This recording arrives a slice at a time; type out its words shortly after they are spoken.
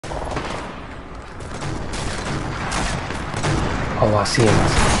Oh, I see him.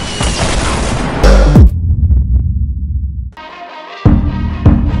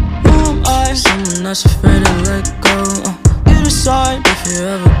 Someone that's afraid to let go. You decide if you're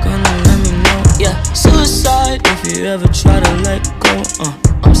ever gonna let me know. Yeah, suicide if you ever try to let go.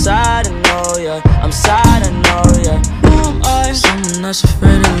 I'm sad, I know, yeah. I'm sad, I know, yeah. Who am I? Someone that's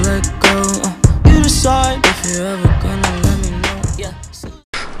afraid to let go. You decide if you're ever gonna let me know. Yeah.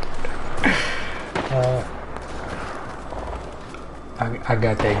 I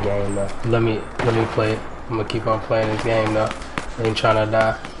got that game though. Let me play it. I'm gonna keep on playing this game though. I ain't trying to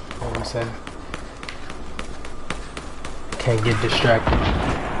die. You know what I'm saying? Can't get distracted.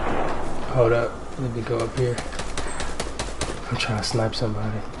 Hold up. Let me go up here. I'm trying to snipe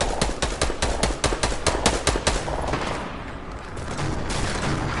somebody.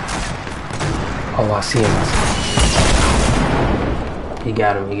 Oh, I see him. He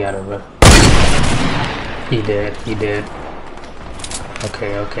got him, bro. He dead.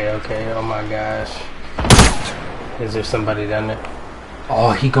 Okay. Oh my gosh. Is there somebody down there?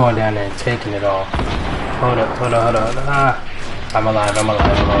 Oh, he going down there and taking it all. Hold up. Ah, I'm alive.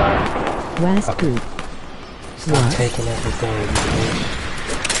 Last okay. group. Stop taking everything, bitch.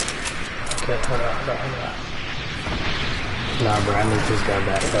 Okay, hold on. Nah, bro, I need this guy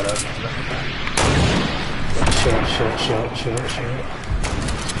back. Hold up. Shoot.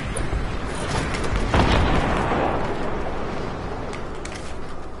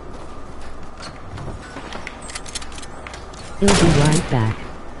 He'll be right back.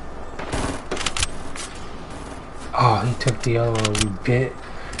 Oh, he took the other one, you bit.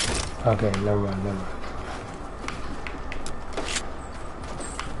 Okay, never mind.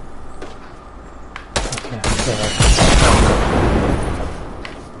 Okay.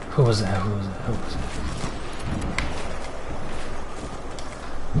 Who was that?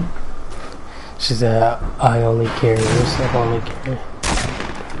 She said, I only carry yourself, only carry.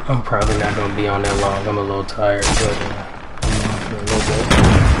 I'm probably not gonna be on that long. I'm a little tired, but I'm on for a little bit.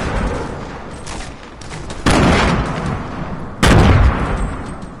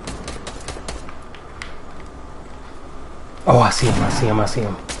 Oh, I see him.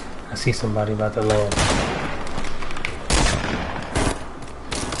 I see somebody about to land.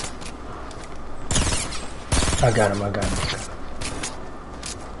 I got him.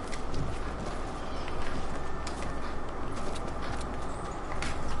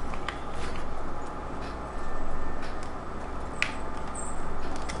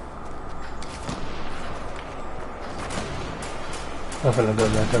 I'm gonna go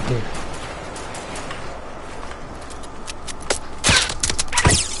back up here.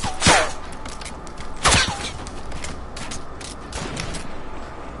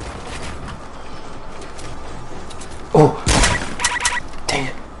 Oh, dang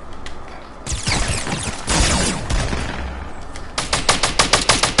it.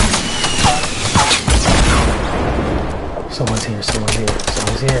 Someone's here.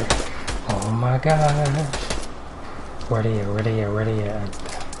 Oh my gosh. Where they at?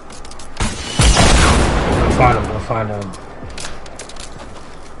 I'll find them.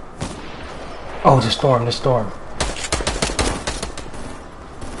 Oh, the storm.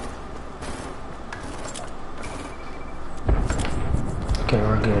 Okay,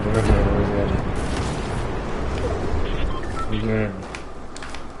 we're good.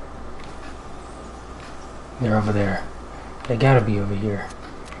 They're over there. They gotta be over here.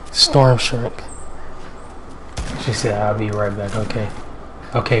 Storm shrink. She said, I'll be right back.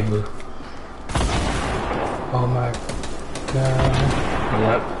 Okay, boo. Oh my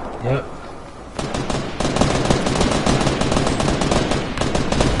god. Yep.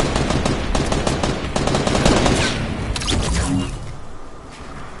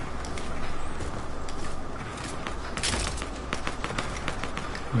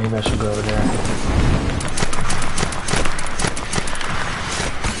 Maybe I should go over there.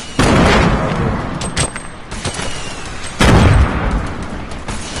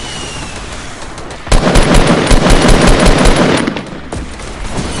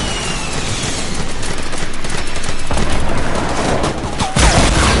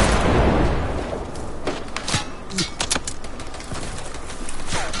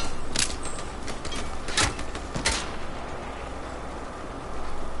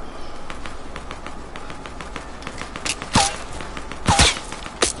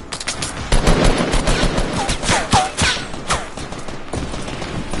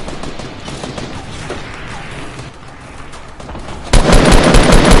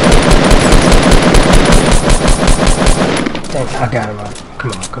 I got him out.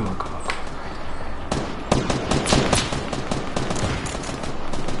 Come on.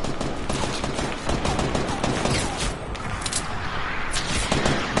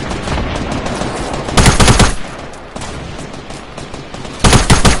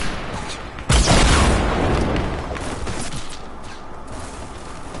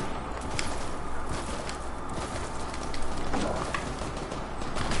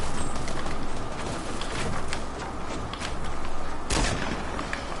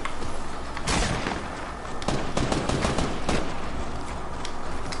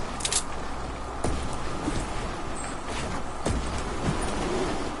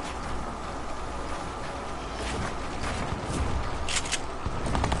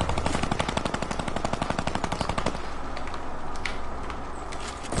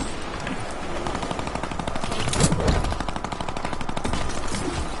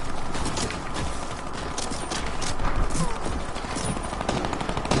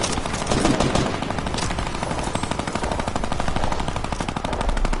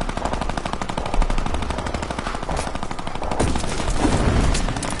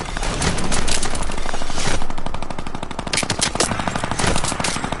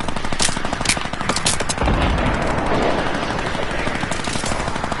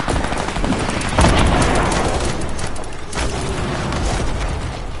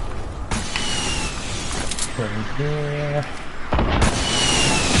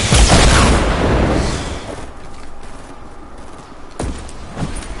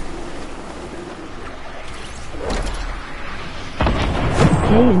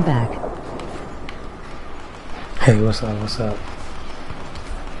 Hey, and back. Hey, what's up? What's up?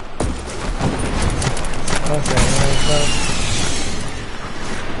 Okay, what's up?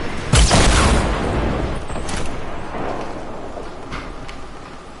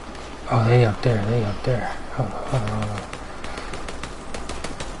 Oh, they up there. They up there. Hold on, hold on, hold on.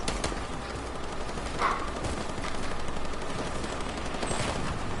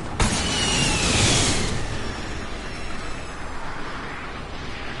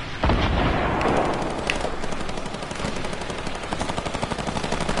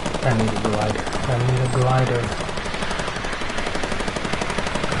 I need a glider. I need a glider.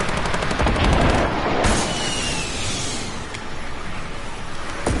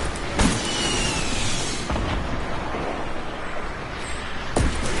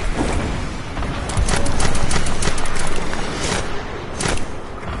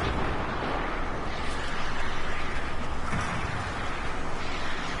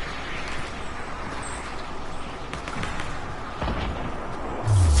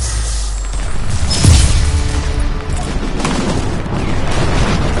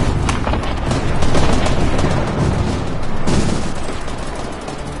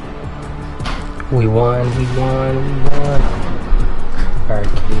 We won, we won, we won. Alright,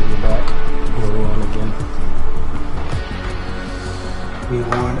 can you get back? We won again. We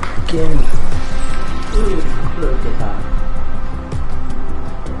won again. Ooh, look at that.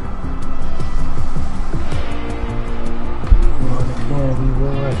 We won again, we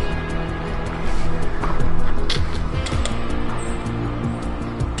won.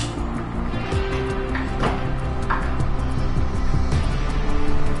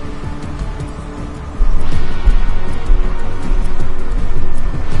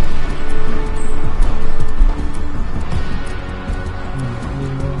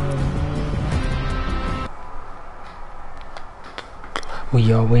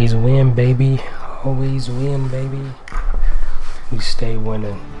 We always win, baby. Always win, baby. We stay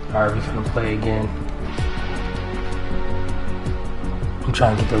winning. Alright, we finna play again. I'm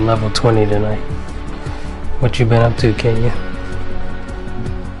trying to get to level 20 tonight. What you been up to, Kenya?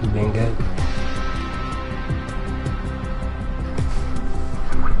 You been good?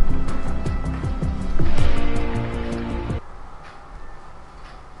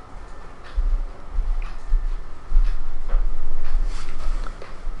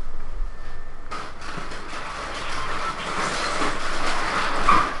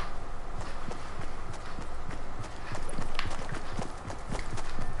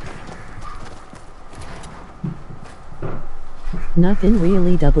 Nothing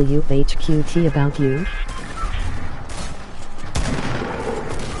really WHQT about you.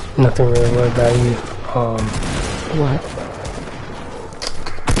 Nothing really what about you. What?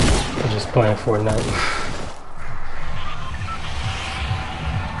 I'm just playing Fortnite.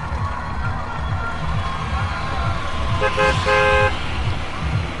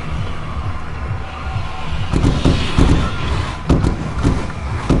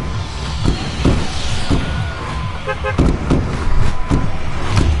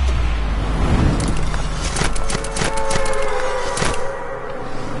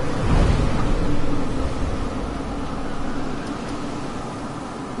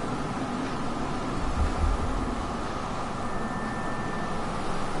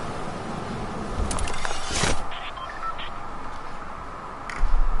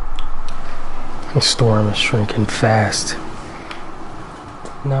 The storm is shrinking fast.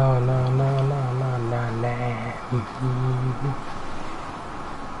 No, no, no, no, no, no, no.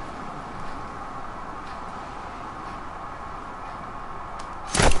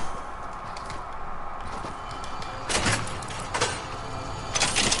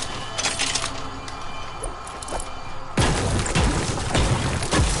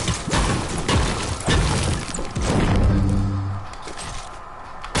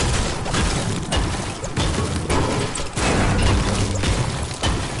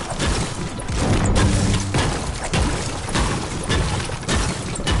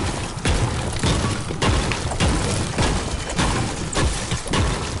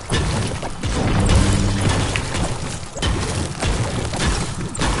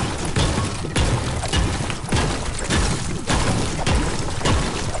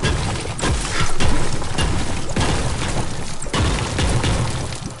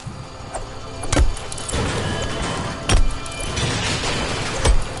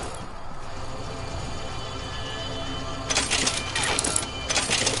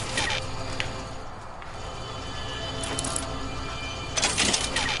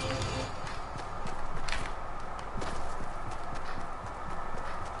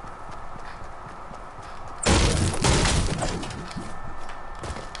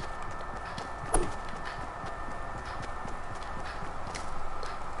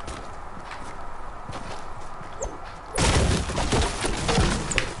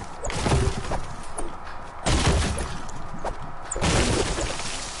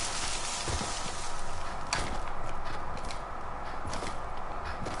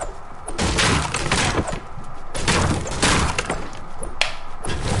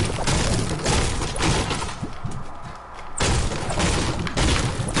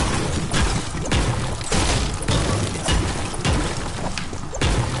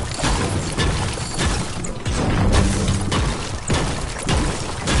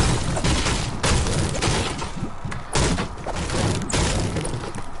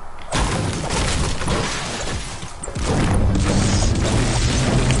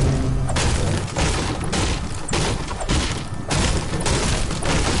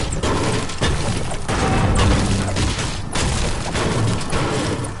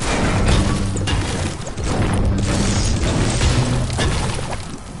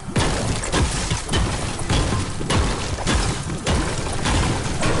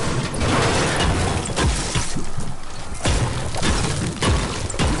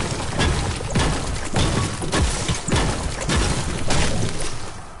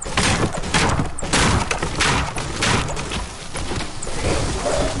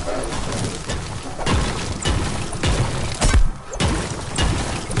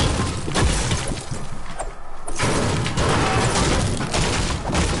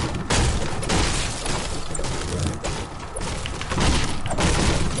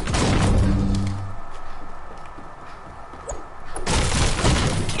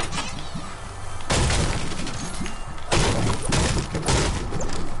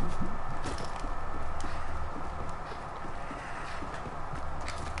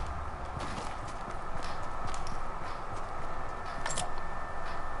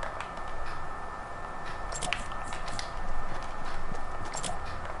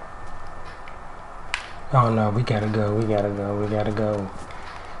 Oh no, we gotta go, we gotta go, we gotta go.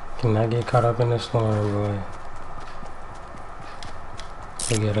 Cannot get caught up in the storm, boy.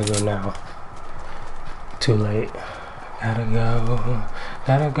 We gotta go now. Too late. Gotta go,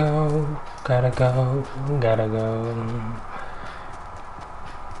 gotta go, gotta go, gotta go.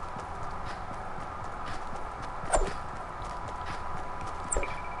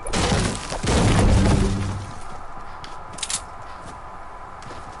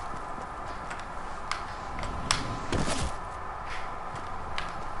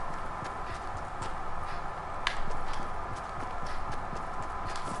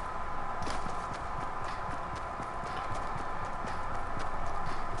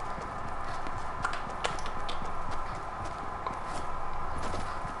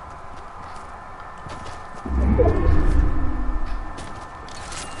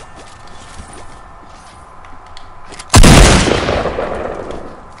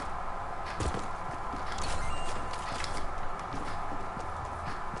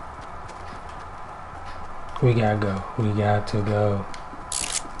 We gotta go. We got to go.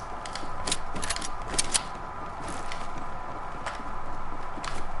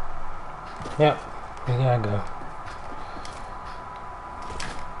 Yep, we gotta go.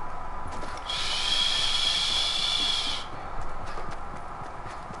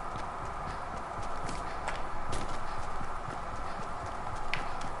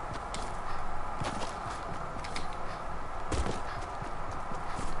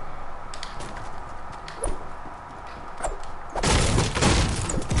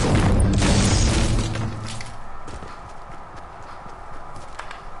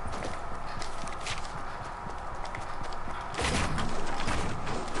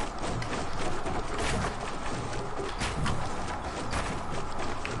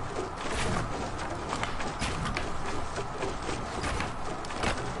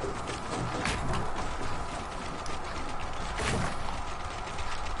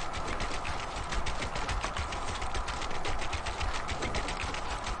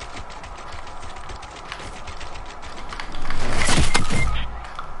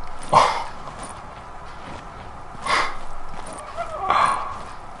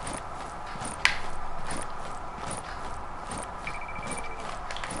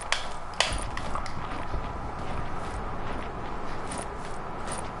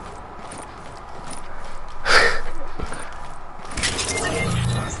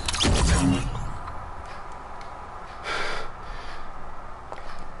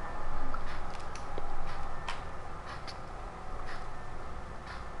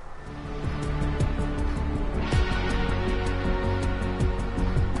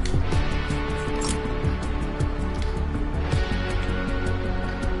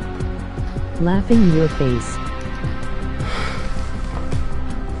 Laughing in your face.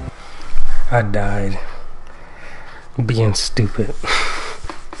 I died. Being stupid.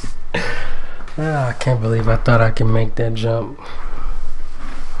 I can't believe I thought I could make that jump.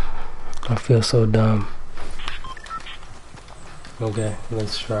 I feel so dumb. Okay,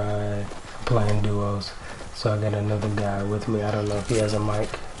 let's try playing duos. So I got another guy with me. I don't know if he has a mic.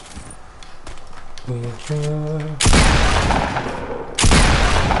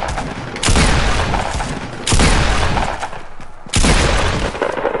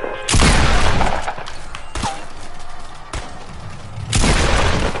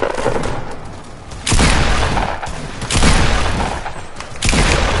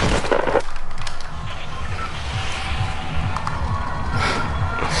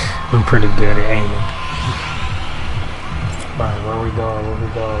 I'm pretty good at aiming. Alright, where we going? Where we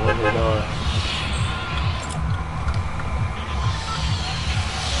going? Where we going?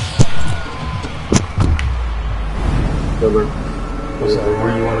 What's up?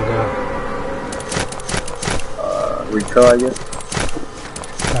 Where you want to go? Rico, I guess.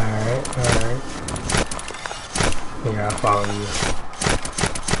 Alright, alright. Yeah, I'll follow you.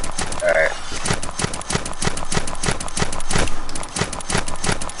 Alright.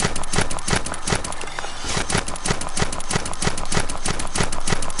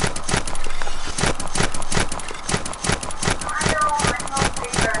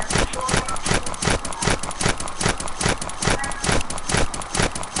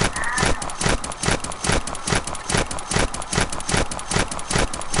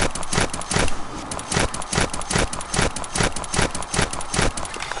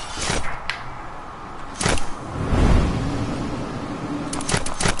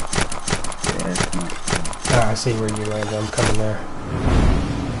 I see where you landed. I'm coming there.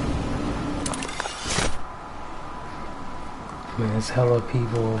 Man, there's hella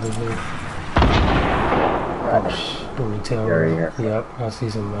people over here. Retail. Here. Yep, I see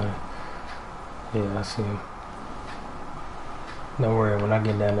somebody. Yeah, I see him. Don't worry, when I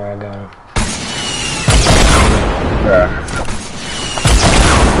get down there, I got him. Yeah.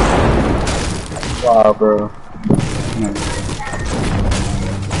 Wow, bro.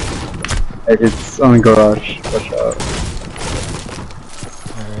 Hey, it's on the garage. Watch out.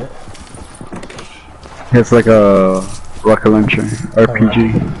 Alright. It's like a rocket launcher.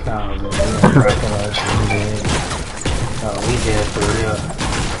 RPG. Oh, man. Rocket launcher. Oh, we dead for real.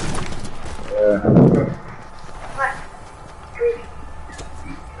 Yeah.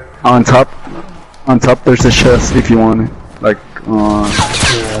 On top there's a chest if you want it. Like, yeah.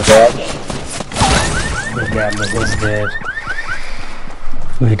 We got me, he's dead.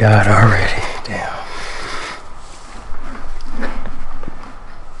 We died already, damn.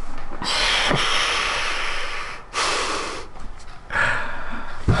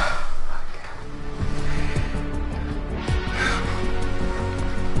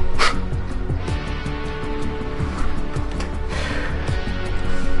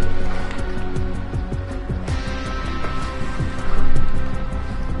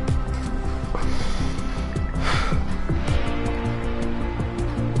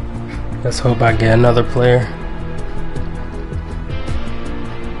 Let's hope I get another player.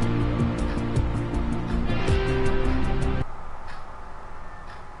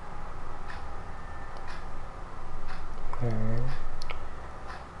 Alright.